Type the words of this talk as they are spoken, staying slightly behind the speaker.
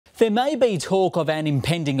There may be talk of an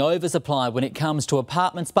impending oversupply when it comes to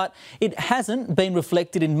apartments, but it hasn't been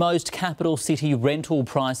reflected in most capital city rental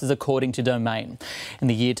prices, according to Domain. In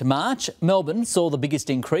the year to March, Melbourne saw the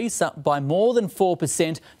biggest increase, up by more than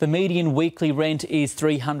 4%. The median weekly rent is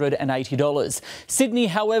 $380. Sydney,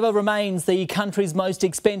 however, remains the country's most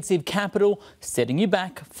expensive capital, setting you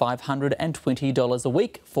back $520 a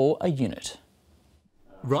week for a unit.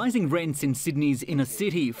 Rising rents in Sydney's inner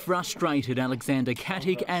city frustrated Alexander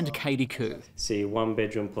Katic and Katie Koo. See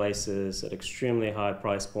one-bedroom places at extremely high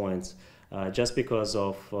price points just because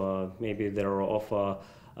of maybe they offer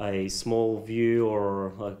a small view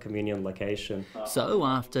or a convenient location. So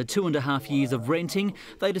after 2.5 years of renting,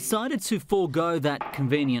 they decided to forego that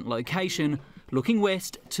convenient location, looking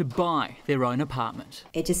west to buy their own apartment.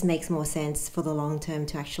 It just makes more sense for the long term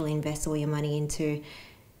to actually invest all your money into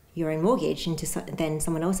your own mortgage than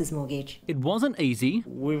someone else's mortgage. It wasn't easy.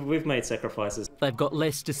 We've made sacrifices. They've got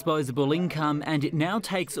less disposable income and it now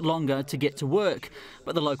takes longer to get to work,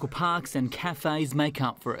 but the local parks and cafes make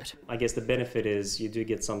up for it. I guess the benefit is you do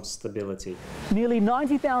get some stability. Nearly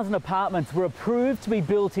 90,000 apartments were approved to be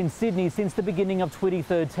built in Sydney since the beginning of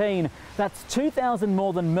 2013. That's 2,000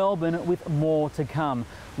 more than Melbourne, with more to come.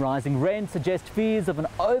 Rising rents suggest fears of an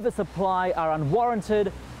oversupply are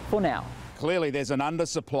unwarranted for now. Clearly there's an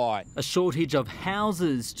undersupply. A shortage of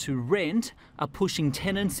houses to rent are pushing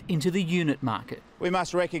tenants into the unit market. We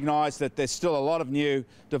must recognise that there's still a lot of new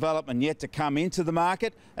development yet to come into the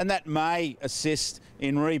market, and that may assist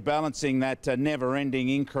in rebalancing that never-ending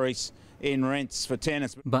increase in rents for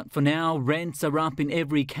tenants. But for now, rents are up in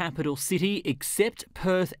every capital city except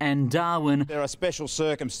Perth and Darwin. There are special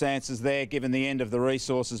circumstances there given the end of the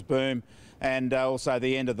resources boom and also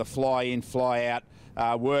the end of the fly-in, fly-out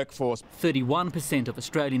workforce. 31% of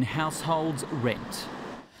Australian households rent.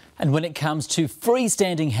 And when it comes to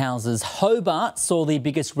freestanding houses, Hobart saw the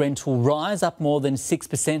biggest rental rise, up more than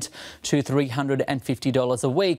 6% to $350 a week.